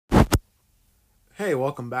Hey,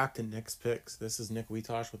 welcome back to Nick's Picks. This is Nick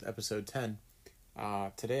Wietosh with episode 10.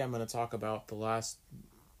 Today I'm going to talk about the last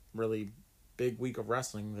really big week of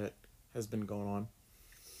wrestling that has been going on.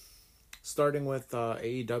 Starting with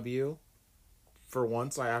AEW. For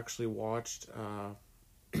once, I actually watched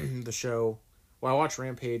the show. Well, I watched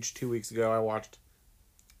Rampage 2 weeks ago. I watched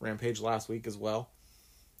Rampage last week as well.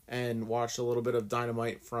 And watched a little bit of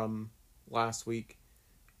Dynamite from last week.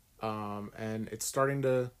 And it's starting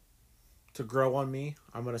to grow on me.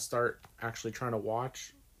 I'm going to start actually trying to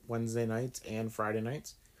watch Wednesday nights and Friday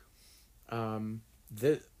nights.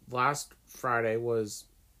 This last Friday was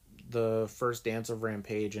the first dance of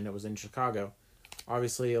Rampage, and it was in Chicago.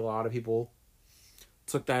 Obviously, a lot of people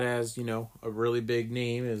took that as, a really big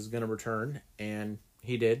name is going to return, and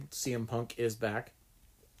he did. CM Punk is back.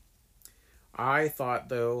 I thought,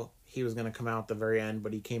 though, he was going to come out at the very end,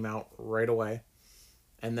 but he came out right away.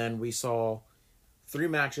 And then we saw 3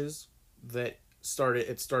 matches that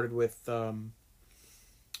started with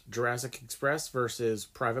Jurassic Express versus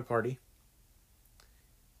Private Party.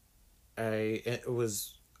 It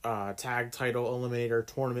was a tag title eliminator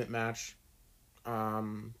tournament match.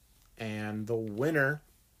 And the winner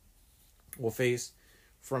will face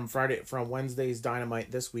from Wednesday's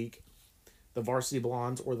Dynamite this week, the Varsity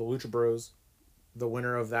Blondes or the Lucha Bros. The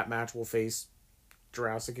winner of that match will face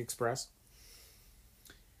Jurassic Express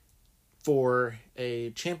for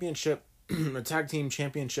a championship, a tag team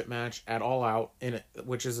championship match at All Out,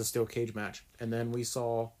 which is a steel cage match. And then we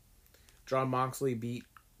saw Jon Moxley beat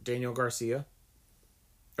Daniel Garcia.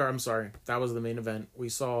 That was the main event. We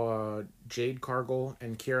saw Jade Cargill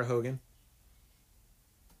and Kiera Hogan.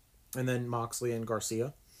 And then Moxley and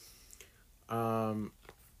Garcia. All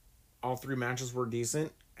 3 matches were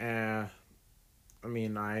decent. I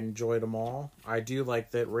enjoyed them all. I do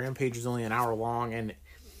like that Rampage is only an hour long and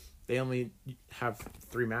they only have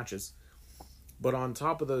 3 matches. But on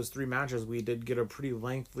top of those 3 matches, we did get a pretty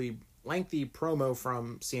lengthy promo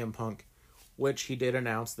from CM Punk, which he did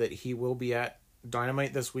announce that he will be at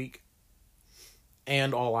Dynamite this week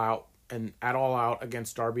and All Out. And at All Out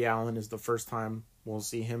against Darby Allin is the first time we'll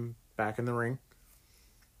see him back in the ring.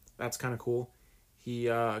 That's kind of cool. He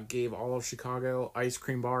gave all of Chicago ice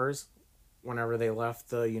cream bars whenever they left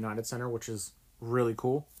the United Center, which is really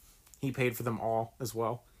cool. He paid for them all as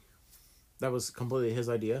well. That was completely his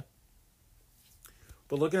idea.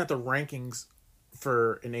 But looking at the rankings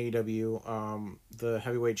for an AEW, the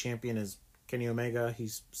heavyweight champion is Kenny Omega.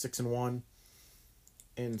 He's 6-1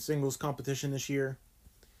 in singles competition this year.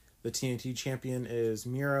 The TNT champion is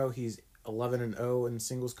Miro. He's 11-0 in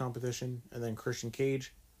singles competition. And then Christian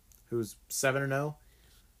Cage, who's 7-0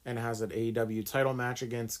 and has an AEW title match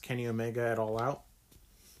against Kenny Omega at All Out.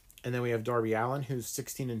 And then we have Darby Allin, who's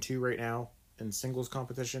 16-2 right now in singles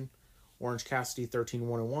competition. Orange Cassidy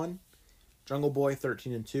 13-1-1. Jungle Boy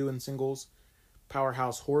 13-2 in singles.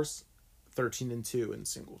 Powerhouse Horse 13-2 in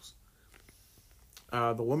singles.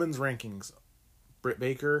 The women's rankings: Britt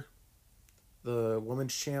Baker, the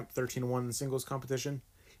women's champ, 13-1 in singles competition.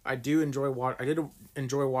 I did enjoy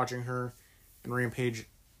watching her in Rampage,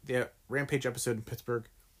 the Rampage episode in Pittsburgh.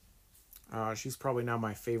 She's probably now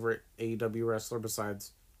my favorite AEW wrestler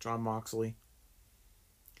besides Jon Moxley.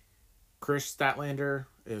 Chris Statlander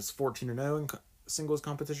is 14-0 in singles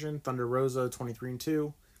competition. Thunder Rosa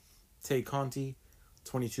 23-2. Tay Conti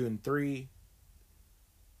 22-3.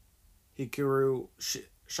 Hikaru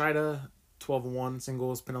Shida 12-1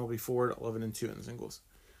 singles. Penelope Ford 11-2 in singles.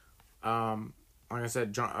 Like I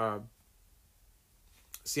said, CM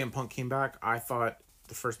Punk came back. I thought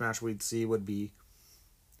the first match we'd see would be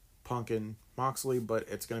Punk and Moxley, but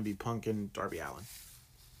it's going to be Punk and Darby Allin.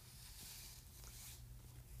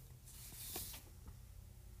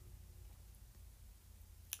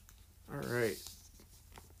 Alright.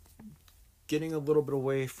 Getting a little bit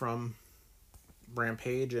away from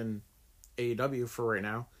Rampage and AEW for right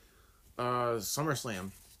now.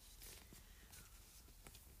 SummerSlam.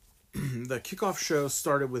 The kickoff show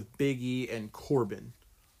started with Big E and Corbin.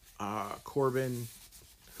 Corbin,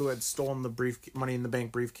 who had stolen the Money in the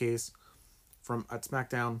Bank briefcase at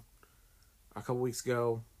SmackDown a couple weeks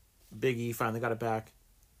ago. Big E finally got it back.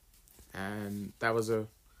 And that was a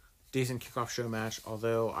decent kickoff show match,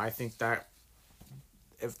 although I think that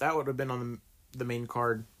if that would have been on the main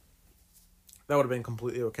card, that would have been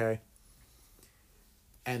completely okay.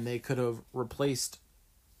 And they could have replaced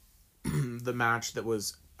the match that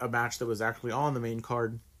was actually on the main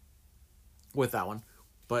card with that one.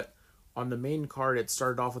 But on the main card, it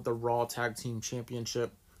started off with the Raw Tag Team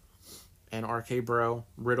Championship, and RK Bro,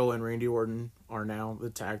 Riddle, and Randy Orton are now the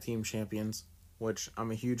tag team champions, which I'm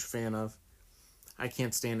a huge fan of. I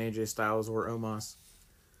can't stand AJ Styles or Omos.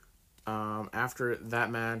 After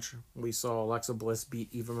that match, we saw Alexa Bliss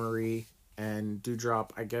beat Eva Marie, and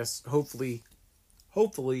Doudrop, I guess, hopefully,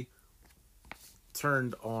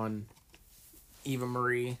 turned on Eva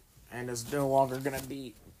Marie and is no longer going to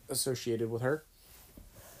be associated with her.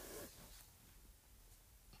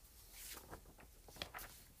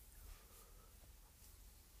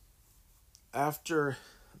 After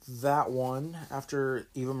that one, after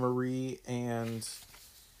Eva Marie and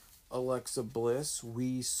Alexa Bliss,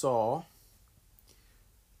 we saw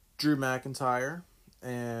Drew McIntyre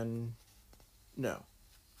and no.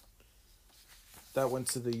 That went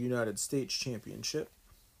to the United States Championship,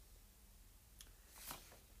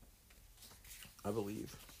 I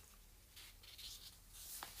believe.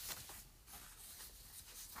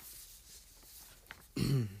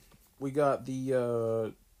 We got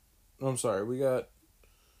the I'm sorry, we got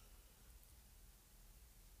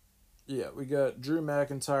Drew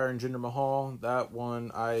McIntyre and Jinder Mahal. That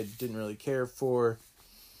one I didn't really care for.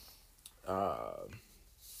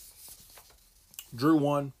 Drew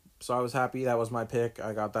won, so I was happy. That was my pick.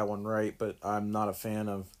 I got that one right, but I'm not a fan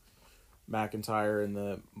of McIntyre and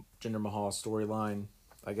the Jinder Mahal storyline.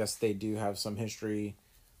 I guess they do have some history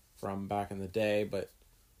from back in the day, but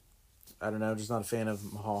I don't know, just not a fan of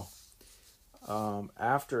Mahal.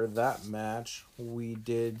 After that match, we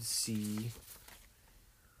did see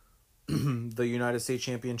the United States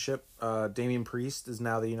Championship. Damian Priest is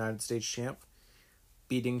now the United States champ,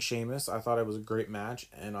 beating Sheamus. I thought it was a great match,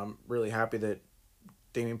 and I'm really happy that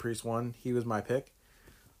Damian Priest won. He was my pick.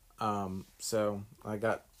 So I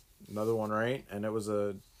got another one right, and it was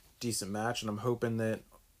a decent match, and I'm hoping that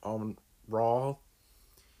on Raw,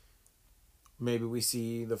 maybe we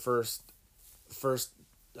see the first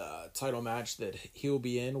title match that he'll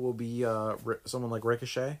be in will be someone like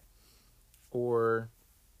Ricochet, or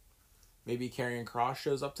maybe Karrion Kross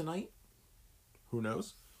shows up tonight. Who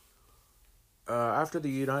knows? After the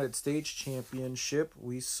United States Championship,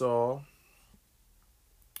 we saw...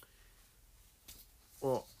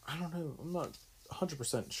 Well, I don't know. I'm not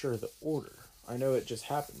 100% sure the order. I know it just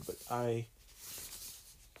happened, but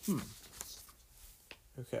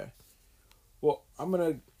Okay. Well, I'm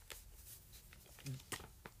going to...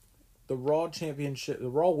 The Raw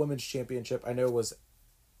Women's Championship, I know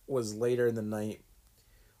was later in the night.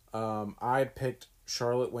 I picked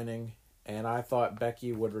Charlotte winning, and I thought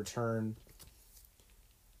Becky would return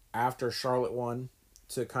after Charlotte won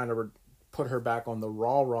to kind of put her back on the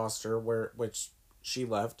Raw roster, which she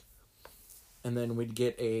left, and then we'd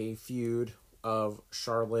get a feud of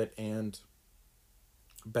Charlotte and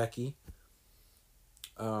Becky.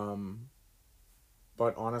 But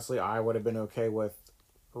honestly, I would have been okay with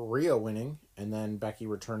Rhea winning and then Becky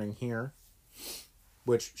returning here,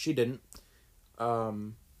 which she didn't.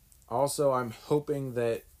 Also, I'm hoping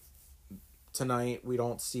that tonight we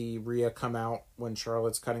don't see Rhea come out when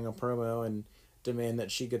Charlotte's cutting a promo and demand that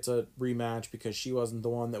she gets a rematch because she wasn't the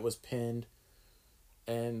one that was pinned.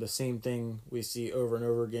 And the same thing we see over and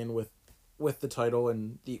over again with the title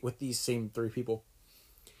and with these same three people.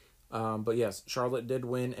 But yes, Charlotte did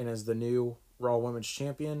win and is the new Raw Women's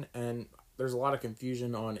Champion. And there's a lot of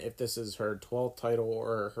confusion on if this is her 12th title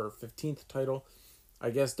or her 15th title. I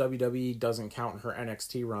guess WWE doesn't count her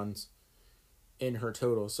NXT runs in her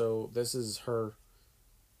total. So this is her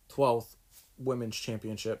 12th Women's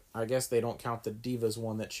Championship. I guess they don't count the Divas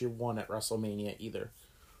one that she won at WrestleMania either.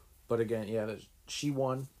 But again, yeah, she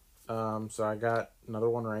won. So I got another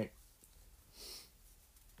one right.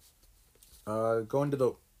 Going to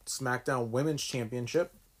the SmackDown Women's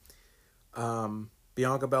Championship.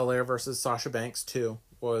 Bianca Belair versus Sasha Banks 2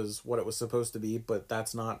 was what it was supposed to be, but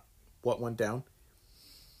that's not what went down.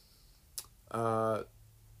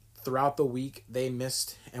 Throughout the week, they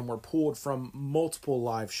missed and were pulled from multiple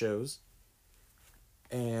live shows.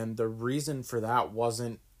 And the reason for that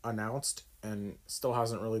wasn't announced and still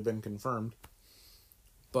hasn't really been confirmed.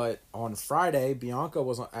 But on Friday, Bianca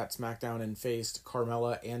was at SmackDown and faced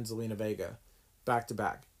Carmella and Zelina Vega back to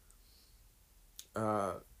back.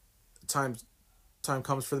 Time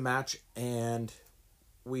comes for the match, and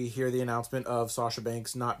we hear the announcement of Sasha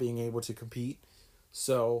Banks not being able to compete.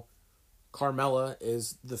 So Carmella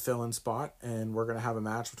is the fill-in spot, and we're going to have a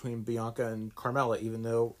match between Bianca and Carmella, even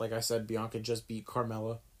though, like I said, Bianca just beat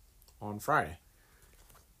Carmella on Friday.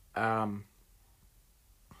 I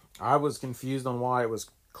was confused on why it was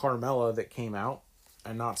Carmella that came out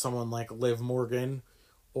and not someone like Liv Morgan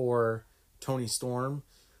or Toni Storm,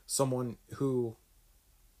 someone who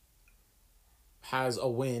has a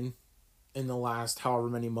win in the last however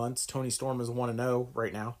many months. Toni Storm is 1-0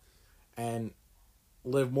 right now, and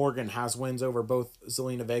Liv Morgan has wins over both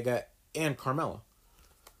Zelina Vega and Carmella.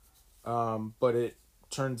 But it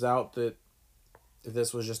turns out that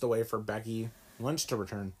this was just a way for Becky Lynch to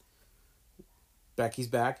return. Becky's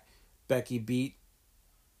back. Becky beat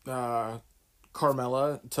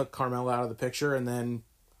Carmella, took Carmella out of the picture, and then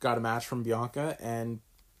got a match from Bianca and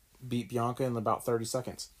beat Bianca in about 30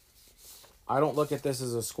 seconds. I don't look at this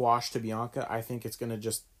as a squash to Bianca. I think it's going to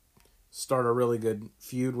just start a really good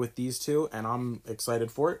feud with these two, and I'm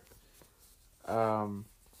excited for it. I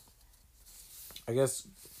guess,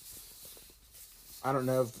 I don't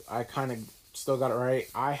know if I kind of still got it right.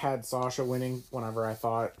 I had Sasha winning whenever I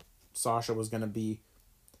thought Sasha was going to be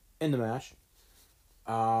in the match.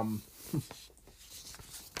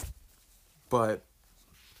 But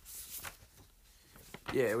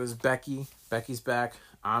yeah, it was Becky. Becky's back.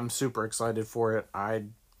 I'm super excited for it. I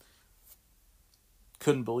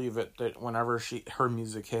couldn't believe it that whenever her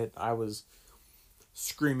music hit, I was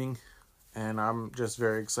screaming, and I'm just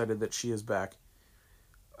very excited that she is back.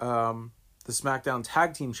 The SmackDown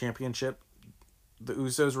Tag Team Championship, the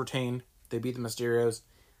Usos retained. They beat the Mysterios.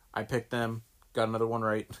 I picked them. Got another one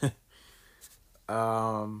right.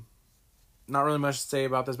 Not really much to say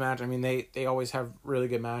about this match. I mean, they always have really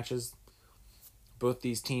good matches. Both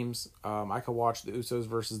these teams. I could watch the Usos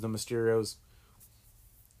versus the Mysterios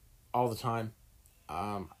all the time.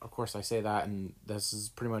 Of course, I say that, and this is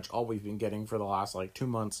pretty much all we've been getting for the last, 2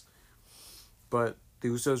 months. But the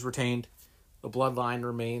Usos retained. The Bloodline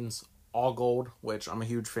remains all gold, which I'm a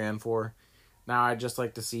huge fan for. Now, I'd just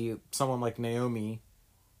like to see someone like Naomi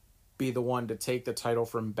be the one to take the title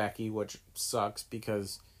from Becky, which sucks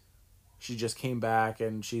because she just came back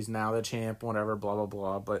and she's now the champ, whatever, blah, blah,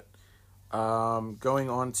 blah. But going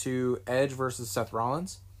on to Edge versus Seth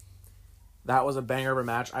Rollins. That was a banger of a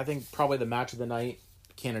match. I think probably the match of the night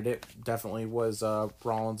candidate definitely was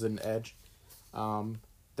Rollins and Edge.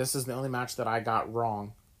 This is the only match that I got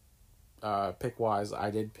wrong. Pick-wise,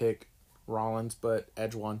 I did pick Rollins, but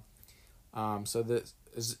Edge won. So this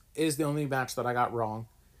is the only match that I got wrong.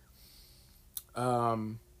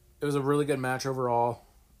 It was a really good match overall.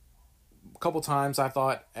 A couple times I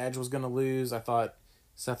thought Edge was going to lose. I thought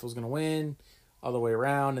Seth was going to win. All the way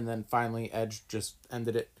around. And then finally Edge just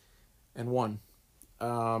ended it and won.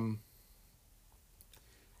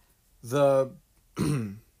 The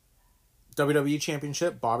WWE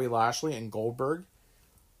Championship, Bobby Lashley and Goldberg.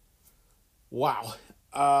 Wow.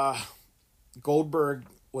 Goldberg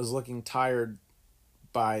was looking tired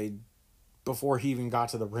before he even got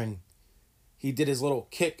to the ring. He did his little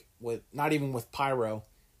kick with not even with pyro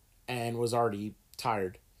and was already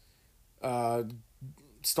tired.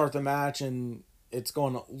 Start the match and it's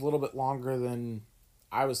going a little bit longer than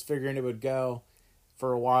I was figuring it would go.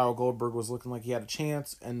 For a while, Goldberg was looking like he had a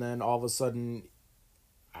chance, and then all of a sudden,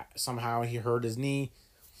 somehow he hurt his knee,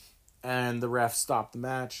 and the ref stopped the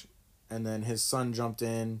match, and then his son jumped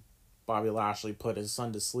in. Bobby Lashley put his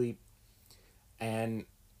son to sleep, and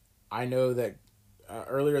I know that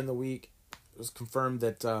earlier in the week, it was confirmed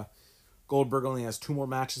that Goldberg only has 2 more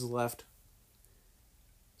matches left,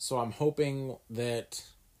 so I'm hoping that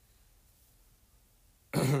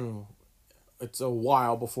it's a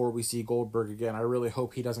while before we see Goldberg again. I really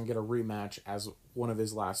hope he doesn't get a rematch as one of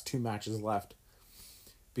his last 2 matches left.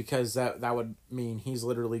 Because that would mean he's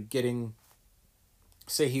literally getting...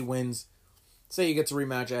 Say he wins... Say he gets a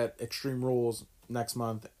rematch at Extreme Rules next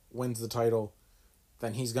month, wins the title,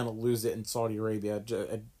 then he's going to lose it in Saudi Arabia.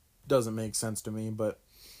 It doesn't make sense to me, but...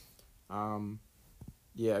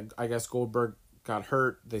 yeah, I guess Goldberg got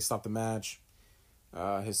hurt. They stopped the match.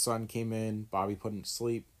 His son came in. Bobby put him to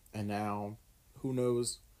sleep. And now... Who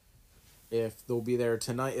knows if they'll be there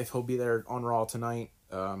tonight, if he'll be there on Raw tonight.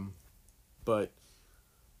 But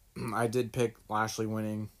I did pick Lashley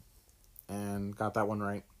winning and got that one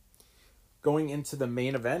right. Going into the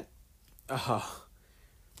main event,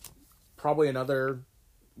 probably another,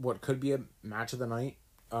 what could be a match of the night.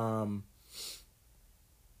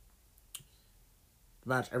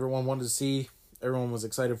 Match everyone wanted to see, everyone was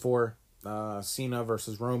excited for. Cena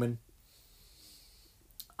versus Roman.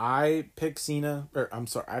 I picked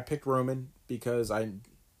Roman because I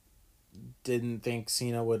didn't think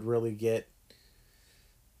Cena would really get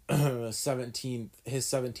his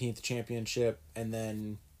 17th championship and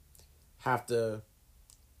then have to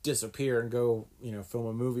disappear and go, film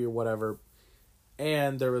a movie or whatever.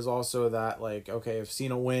 And there was also that, okay, if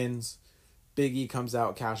Cena wins, Big E comes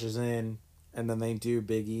out, cashes in, and then they do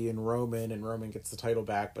Big E and Roman gets the title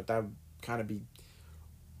back, but that would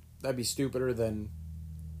that'd be stupider than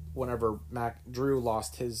whenever Drew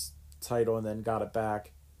lost his title and then got it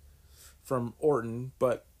back from Orton,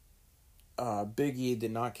 but Big E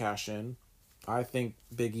did not cash in. I think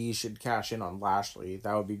Big E should cash in on Lashley.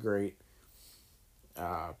 That would be great.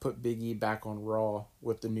 put Big E back on Raw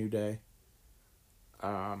with the New Day.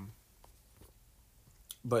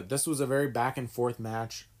 But this was a very back and forth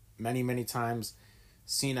match. Many, many times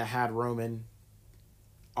Cena had Roman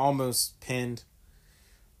almost pinned.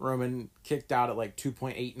 Roman kicked out at like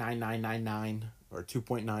 2.89999 or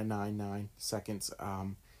 2.999 seconds.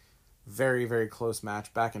 Very, very close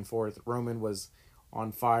match, back and forth. Roman was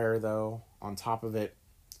on fire, though, on top of it,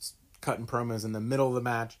 cutting promos in the middle of the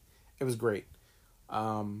match. It was great.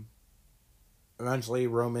 Eventually,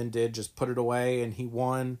 Roman did just put it away, and he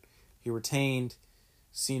won. He retained.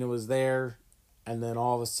 Cena was there, and then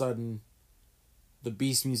all of a sudden, the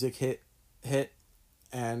Beast music hit,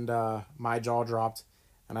 and my jaw dropped,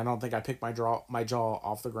 and I don't think I picked my jaw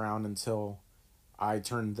off the ground until I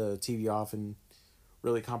turned the TV off and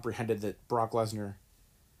really comprehended that Brock Lesnar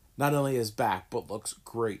not only is back, but looks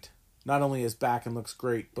great. Not only is back and looks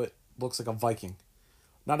great, but looks like a Viking.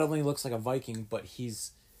 Not only looks like a Viking, but he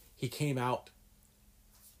came out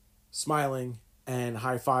smiling and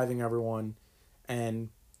high-fiving everyone, and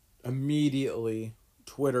immediately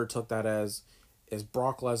Twitter took that as, is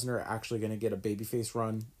Brock Lesnar actually going to get a babyface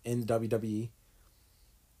run in the WWE?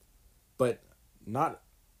 But not...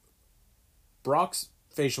 Brock's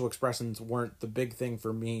facial expressions weren't the big thing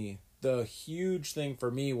for me. The huge thing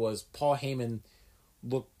for me was Paul Heyman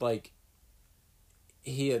looked like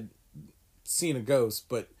he had seen a ghost,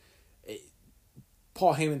 but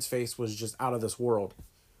Paul Heyman's face was just out of this world.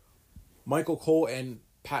 Michael Cole and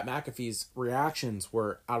Pat McAfee's reactions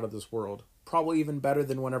were out of this world. Probably even better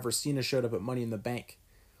than whenever Cena showed up at Money in the Bank.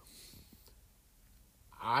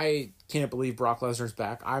 I can't believe Brock Lesnar's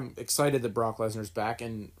back. I'm excited that Brock Lesnar's back,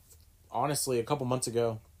 and honestly, a couple months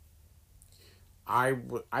ago,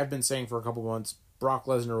 I've been saying for a couple months, Brock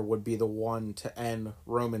Lesnar would be the one to end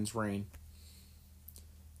Roman's reign.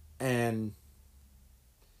 And,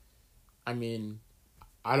 I mean,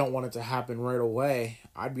 I don't want it to happen right away.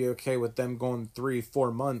 I'd be okay with them going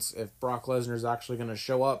 3-4 months if Brock Lesnar's actually going to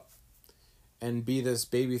show up and be this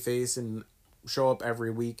babyface and show up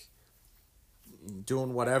every week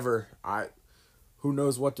doing whatever. Who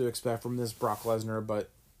knows what to expect from this Brock Lesnar, but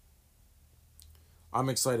I'm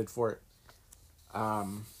excited for it.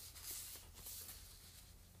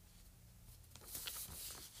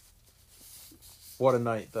 What a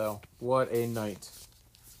night, though. What a night.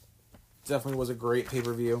 Definitely was a great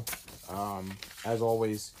pay-per-view. As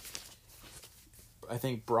always, I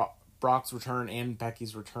think Brock's return and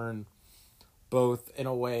Becky's return both, in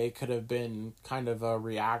a way, could have been kind of a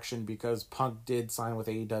reaction because Punk did sign with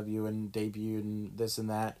AEW and debuted and this and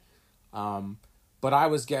that. But I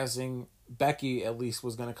was guessing Becky at least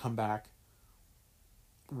was going to come back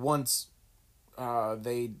once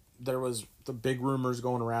there was the big rumors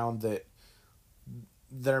going around that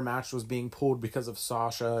their match was being pulled because of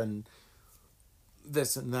Sasha and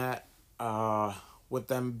this and that, with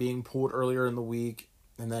them being pulled earlier in the week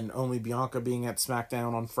and then only Bianca being at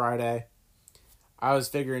SmackDown on Friday. I was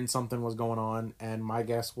figuring something was going on, and my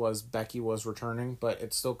guess was Becky was returning, but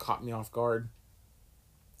it still caught me off guard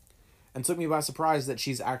and took me by surprise that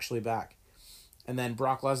she's actually back. And then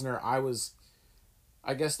Brock Lesnar,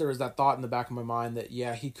 I guess there was that thought in the back of my mind that,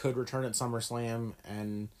 yeah, he could return at SummerSlam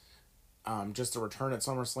and just a return at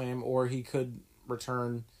SummerSlam, or he could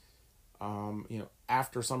return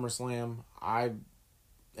after SummerSlam. I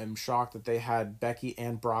am shocked that they had Becky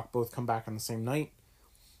and Brock both come back on the same night.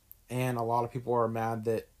 And a lot of people are mad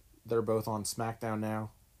that they're both on SmackDown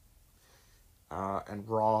now. And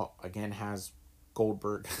Raw, again, has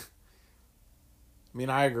Goldberg. I mean,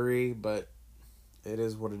 I agree, but it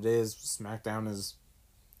is what it is. SmackDown is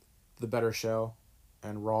the better show,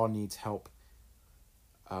 and Raw needs help.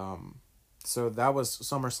 So that was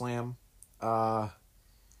SummerSlam.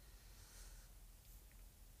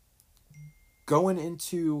 Going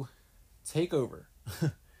into TakeOver.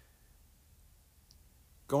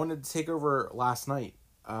 Going to TakeOver last night.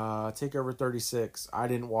 TakeOver 36. I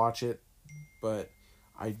didn't watch it, but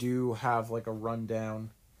I do have like a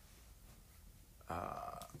rundown. The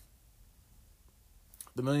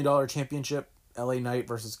 $1 Million Championship, LA Knight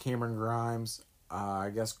versus Cameron Grimes.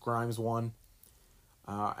 I guess Grimes won.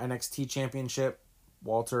 NXT Championship,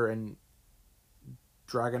 Walter and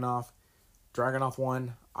Dragunov. Dragunov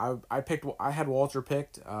won. I had Walter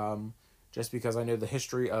picked, just because I know the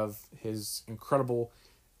history of his incredible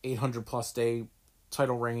 800 plus day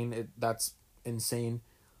title reign. That's insane.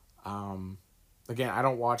 Again, I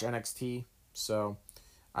don't watch NXT, so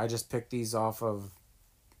I just picked these off of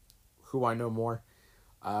who I know more.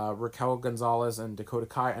 Raquel Gonzalez and Dakota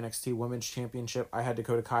Kai, NXT Women's Championship. I had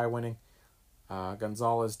Dakota Kai winning.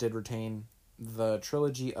 Gonzalez did retain. The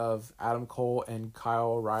trilogy of Adam Cole and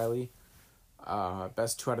Kyle O'Reilly.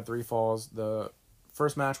 Best 2 out of 3 falls. The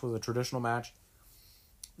first match was a traditional match.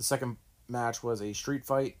 The second match was a street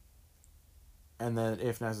fight. And then,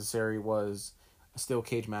 if necessary, was a steel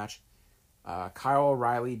cage match. Kyle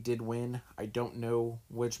O'Reilly did win. I don't know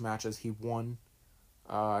which matches he won.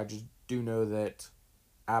 I just do know that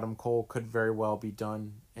Adam Cole could very well be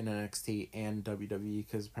done in NXT and WWE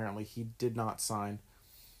because apparently he did not sign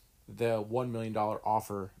the $1 million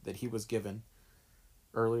offer that he was given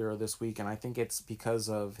earlier this week, and I think it's because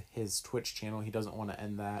of his Twitch channel. He doesn't want to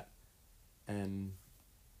end that and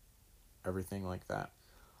everything like that.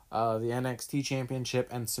 The NXT Championship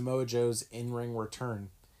and Samoa Joe's in-ring return.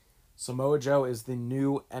 Samoa Joe is the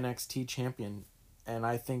new NXT champion, and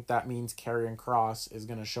I think that means Karrion Kross is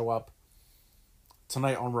going to show up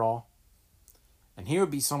tonight on Raw. And he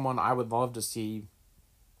would be someone I would love to see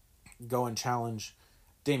go and challenge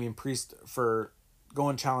Damian Priest for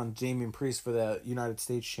the United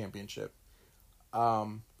States Championship. I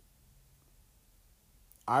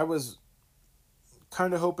was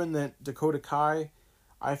kind of hoping that Dakota Kai.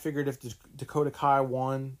 I figured if Dakota Kai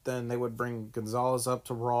won, then they would bring Gonzalez up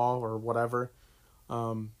to Raw or whatever.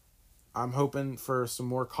 I'm hoping for some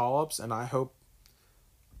more call-ups, and I hope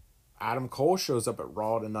Adam Cole shows up at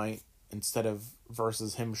Raw tonight instead of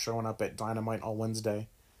versus him showing up at Dynamite on Wednesday,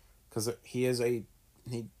 because he is a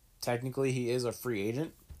free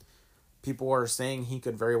agent. People are saying he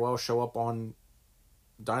could very well show up on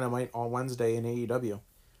Dynamite on Wednesday in AEW.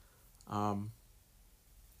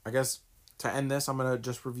 I guess to end this, I'm going to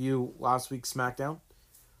just review last week's SmackDown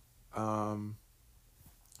and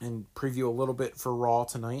preview a little bit for Raw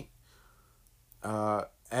tonight.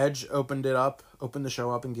 Edge opened the show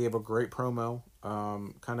up and gave a great promo.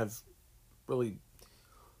 Kind of really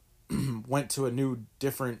went to a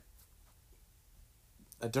different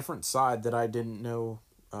side that I didn't know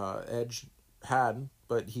Edge had,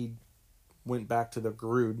 but he went back to the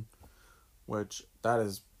Grood, which that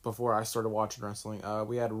is before I started watching wrestling.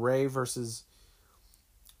 We had Ray versus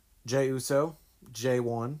Jey Uso. Jey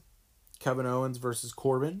won. Kevin Owens versus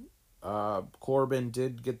Corbin. Corbin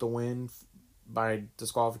did get the win by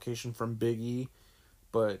disqualification from Big E,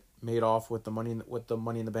 but made off with the Money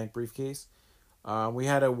in the Bank briefcase. We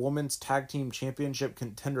had a women's tag team championship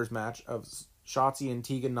contenders match of Shotzi and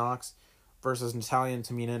Tegan Nox versus Natalya and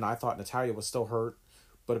Tamina, and I thought Natalya was still hurt,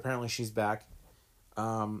 but apparently she's back.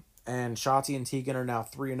 And Shotzi and Tegan are now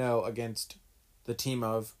 3-0 against the team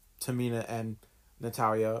of Tamina and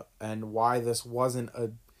Natalya, and why this wasn't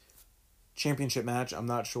a championship match, I'm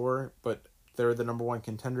not sure, but they're the number 1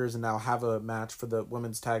 contenders and now have a match for the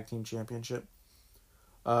women's tag team championship.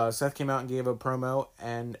 Seth came out and gave a promo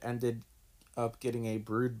and ended up getting a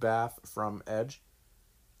brood bath from Edge.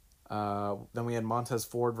 Then we had Montez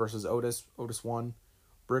Ford versus Otis. Otis won.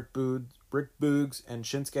 Brick Boogs and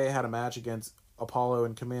Shinsuke had a match against Apollo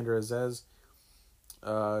and Commander Aziz.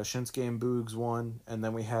 Shinsuke and Boogs won. And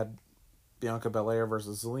then we had Bianca Belair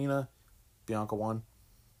versus Zelina. Bianca won.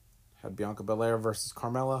 Had Bianca Belair versus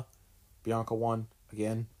Carmella. Bianca won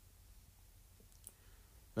again.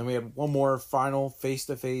 Then we had one more final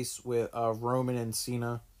face-to-face with Roman and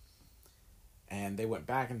Cena. And they went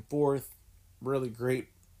back and forth. Really great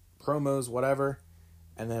promos, whatever.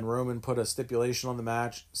 And then Roman put a stipulation on the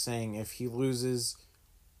match saying if he loses,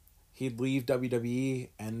 he'd leave WWE.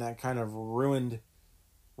 And that kind of ruined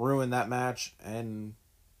that match. And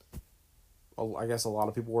I guess a lot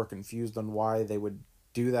of people were confused on why they would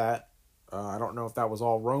do that. I don't know if that was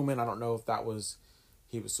all Roman. I don't know if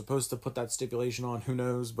he was supposed to put that stipulation on. Who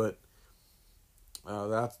knows? But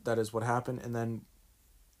that is what happened. And then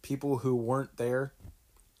people who weren't there: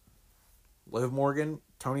 Liv Morgan,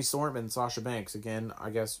 Toni Storm, and Sasha Banks. Again,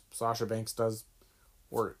 I guess Sasha Banks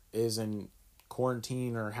is in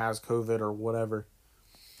quarantine or has COVID or whatever.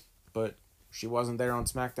 But she wasn't there on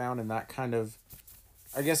SmackDown, and that kind of,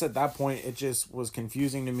 I guess at that point it just was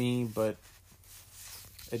confusing to me, but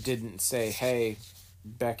it didn't say, hey,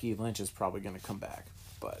 Becky Lynch is probably going to come back.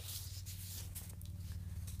 But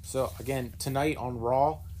so again, tonight on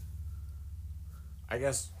Raw, I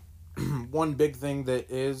guess one big thing that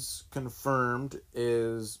is confirmed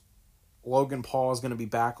is Logan Paul is going to be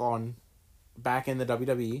back in the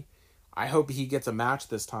WWE. I hope he gets a match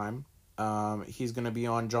this time. He's going to be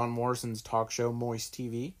on John Morrison's talk show, Moist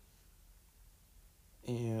TV.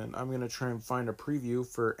 And I'm going to try and find a preview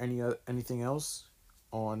for anything else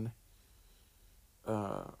on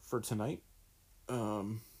for tonight.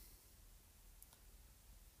 I'm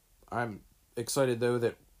excited though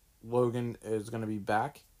that Logan is going to be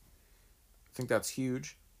back. I think that's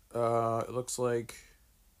huge. It looks like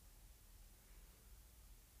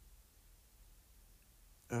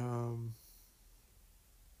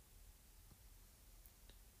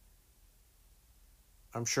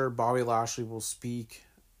I'm sure Bobby Lashley will speak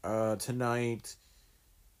tonight.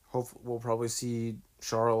 We'll probably see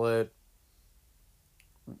Charlotte.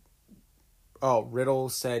 Oh, Riddle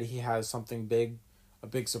said he has something big, a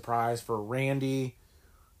big surprise for Randy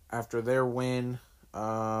after their win.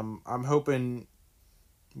 I'm hoping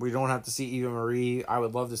we don't have to see Eva Marie. I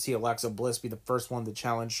would love to see Alexa Bliss be the first one to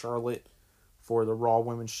challenge Charlotte for the Raw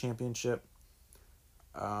Women's Championship.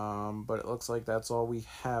 But it looks like that's all we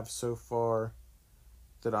have so far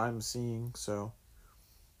that I'm seeing. So,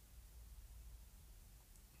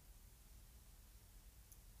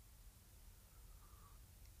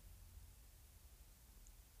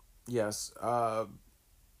 yes.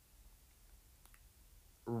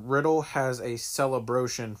 Riddle has a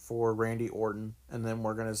celebration for Randy Orton, and then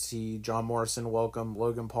we're gonna see John Morrison welcome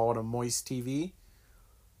Logan Paul to Moist TV.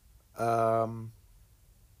 And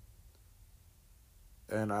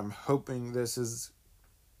I'm hoping this is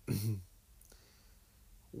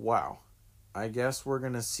wow. I guess we're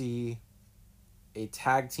gonna see a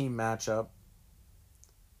tag team matchup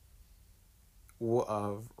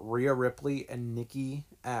of Rhea Ripley and Nikki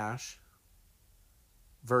Ash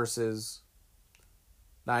versus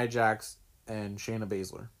Nia Jax and Shayna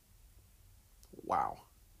Baszler. Wow.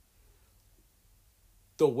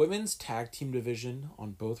 The women's tag team division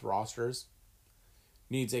on both rosters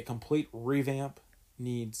needs a complete revamp,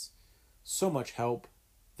 needs so much help.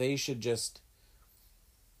 They should just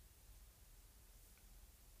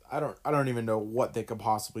I don't even know what they could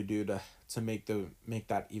possibly do to make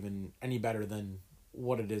that even any better than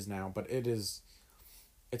what it is now, but it's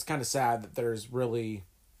kind of sad that there's really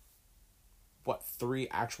 3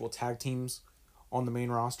 actual tag teams on the main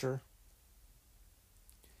roster.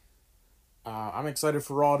 I'm excited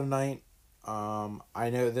for Raw tonight. I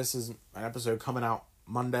know this is an episode coming out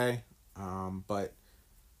Monday, but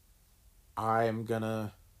I'm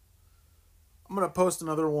gonna post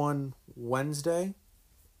another one Wednesday,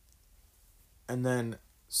 and then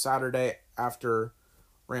Saturday after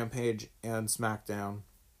Rampage and SmackDown.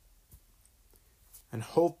 And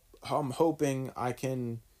I'm hoping I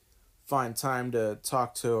can find time to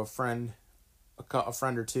talk to a friend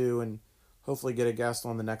or two, and hopefully get a guest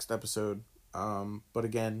on the next episode. But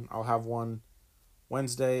again, I'll have one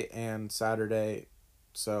Wednesday and Saturday,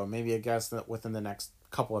 so maybe a guest within the next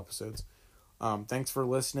couple episodes. Thanks for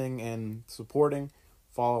listening and supporting.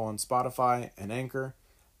 Follow on Spotify and Anchor,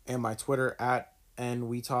 and my Twitter at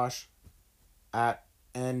NWeitosh, at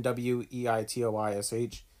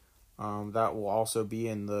NWEITOISH. That will also be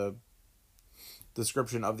in the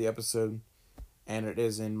description of the episode, and it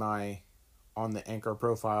is on the Anchor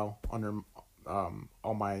profile under the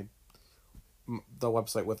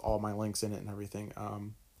website with all my links in it and everything.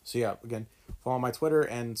 So yeah, again, follow my Twitter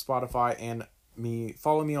and Spotify, and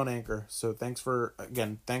follow me on Anchor. So thanks for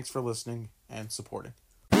listening and supporting.